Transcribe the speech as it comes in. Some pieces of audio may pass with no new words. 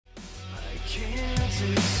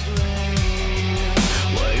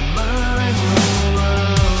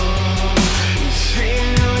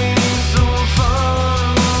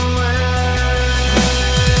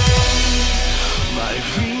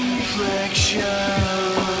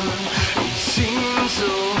It seems so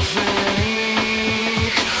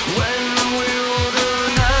fake when will the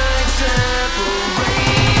night separate?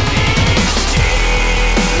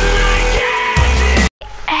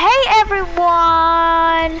 Hey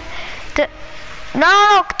everyone!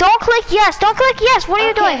 No, don't click yes. Don't click yes. What are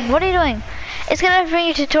you doing? What are you doing? It's gonna bring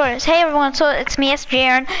you tutorials. Hey everyone, so it's me,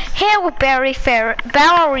 smgAaron, here with Valerie Ferret.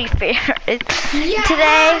 Yeah,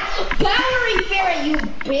 Today. Valerie Ferret, you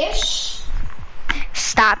bitch.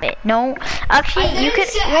 Stop it. No. Actually,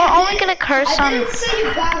 we're only gonna curse on. I didn't say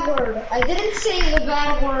a bad word. I didn't say the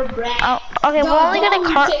bad word, Brad. Oh, okay. We're only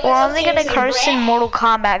gonna curse in Mortal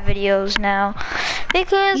Kombat videos now,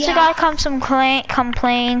 because we got some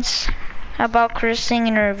complaints about cursing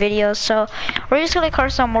in our videos, so we're just gonna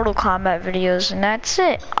curse on Mortal Kombat videos, and that's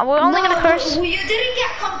it. We're only gonna curse. You didn't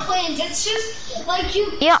get complaints. It's just like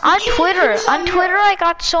you. Yeah, on Twitter. On Twitter, I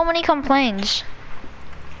got so many complaints.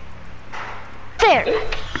 There.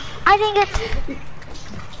 I didn't get.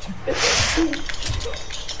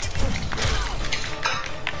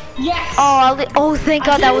 Yes. Oh, thank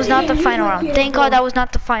God that was not the final round. Thank God that was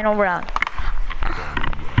not the final round.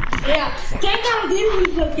 Yeah, thank God I didn't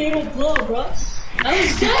use the fatal blow, bro. I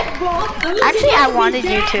was dead, bro. Actually, I wanted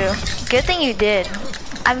you to. Good thing you did.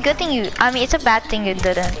 I mean, it's a bad thing you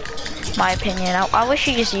didn't. My opinion. I wish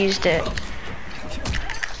you just used it.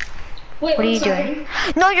 Wait, what are you doing?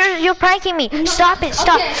 No, you're pranking me. No. Stop it.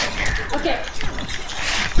 Stop. Okay.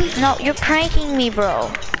 No, you're pranking me,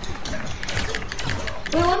 bro.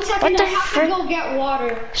 Wait 1 second. What the I have to go get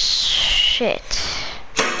water. Shit.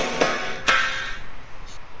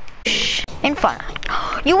 In front.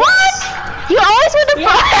 You won! You always win the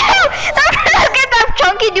front. Look at that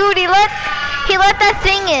chunky dude. He let that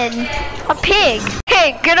thing in. A pig.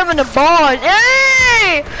 Hey, get him in the balls.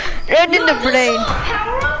 Hey! Right in the brain.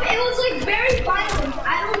 Power up. It was like very violent.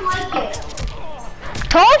 I don't like it.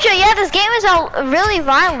 Told you. Yeah, this game is really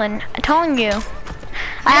violent. I'm telling you.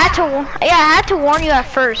 I had to warn you at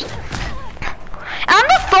first. On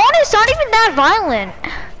the phone, it's not even that violent.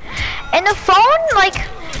 In the phone, like,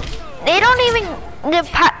 they don't even in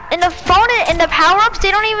the phone and the power-ups, they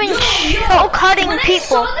don't even show cutting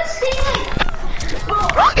people.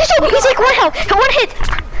 He's like 1 health, 1 hit.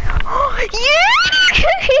 Yeah.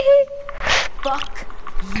 Fuck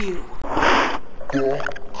you.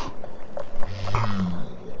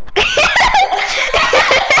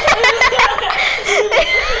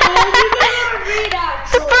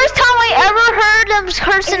 The first time I ever heard them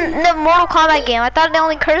cursing in the Mortal Kombat game, I thought they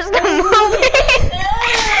only cursed in the movie.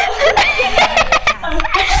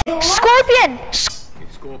 Scorpion!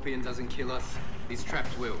 If Scorpion doesn't kill us, these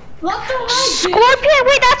traps will. Scorpion!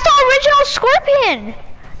 Wait, that's the original Scorpion!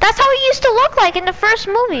 That's how he used to look like in the first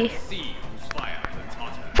movie.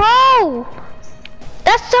 Bro!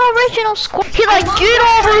 That's the original Scorpion. He like, get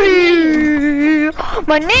over here!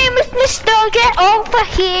 My name is Mr. Get Over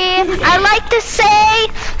Here! I like to say,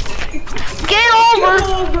 get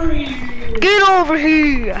over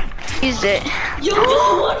here! Use it.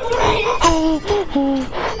 Oh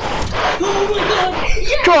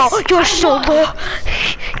my God! You're so good.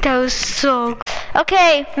 That was so.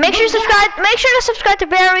 Okay, make sure to subscribe to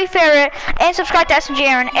Valerie Ferret and subscribe to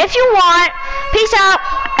smgAaron if you want. Peace out,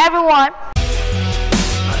 everyone.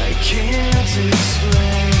 I can't